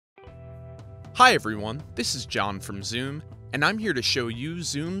Hi everyone, this is John from Zoom, and I'm here to show you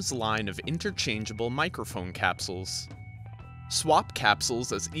Zoom's line of interchangeable microphone capsules. Swap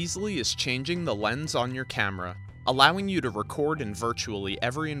capsules as easily as changing the lens on your camera, allowing you to record in virtually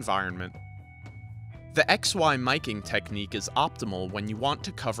every environment. The XY miking technique is optimal when you want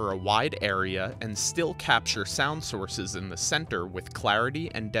to cover a wide area and still capture sound sources in the center with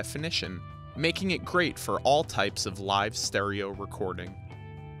clarity and definition, making it great for all types of live stereo recording.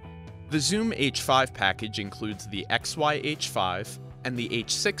 The Zoom H5 package includes the XY-H5, and the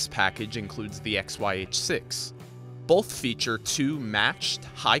H6 package includes the XY-H6. Both feature two matched,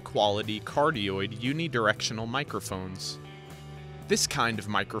 high-quality cardioid unidirectional microphones. This kind of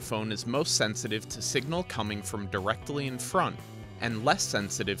microphone is most sensitive to signal coming from directly in front, and less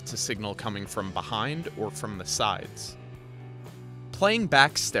sensitive to signal coming from behind or from the sides. Playing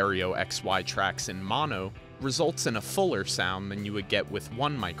back stereo XY tracks in mono results in a fuller sound than you would get with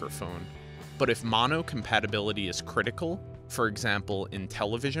one microphone, but if mono compatibility is critical, for example in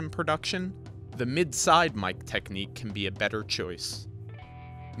television production, the mid-side mic technique can be a better choice.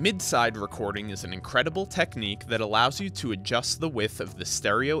 Mid-side recording is an incredible technique that allows you to adjust the width of the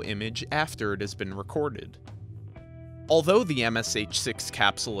stereo image after it has been recorded. Although the MSH6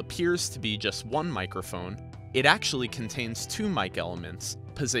 capsule appears to be just one microphone, it actually contains two mic elements,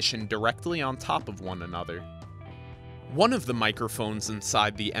 positioned directly on top of one another. One of the microphones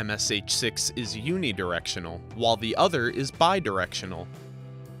inside the MSH6 is unidirectional, while the other is bidirectional.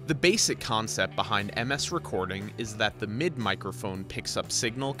 The basic concept behind MS recording is that the mid microphone picks up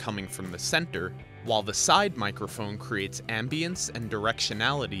signal coming from the center, while the side microphone creates ambience and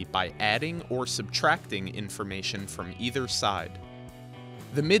directionality by adding or subtracting information from either side.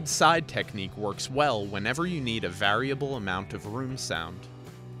 The mid-side technique works well whenever you need a variable amount of room sound.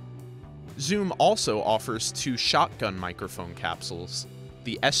 Zoom also offers two shotgun microphone capsules,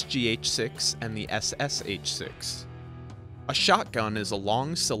 the SGH6 and the SSH6. A shotgun is a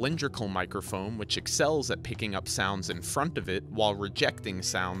long cylindrical microphone which excels at picking up sounds in front of it while rejecting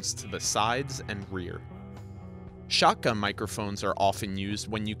sounds to the sides and rear. Shotgun microphones are often used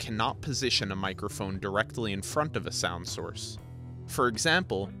when you cannot position a microphone directly in front of a sound source. For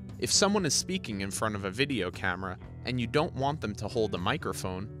example, if someone is speaking in front of a video camera and you don't want them to hold a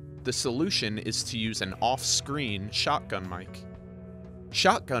microphone, the solution is to use an off-screen shotgun mic.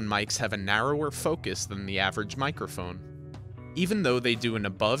 Shotgun mics have a narrower focus than the average microphone. Even though they do an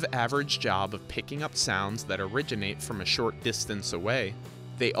above-average job of picking up sounds that originate from a short distance away,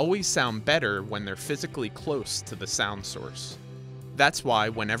 they always sound better when they're physically close to the sound source. That's why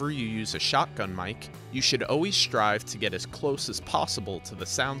whenever you use a shotgun mic, you should always strive to get as close as possible to the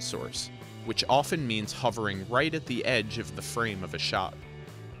sound source, which often means hovering right at the edge of the frame of a shot.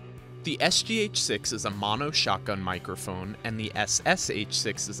 The SGH6 is a mono shotgun microphone, and the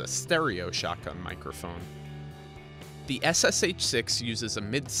SSH6 is a stereo shotgun microphone. The SSH6 uses a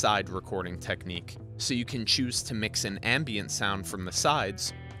mid-side recording technique, so you can choose to mix in ambient sound from the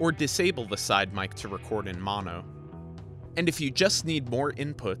sides, or disable the side mic to record in mono. And if you just need more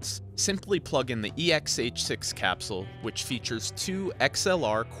inputs, simply plug in the EXH6 capsule, which features two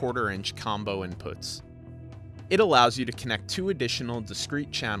XLR 1/4-inch combo inputs. It allows you to connect two additional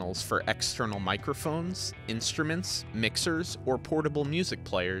discrete channels for external microphones, instruments, mixers, or portable music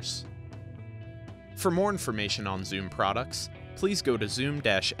players. For more information on Zoom products, please go to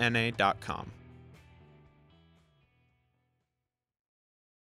zoom-na.com.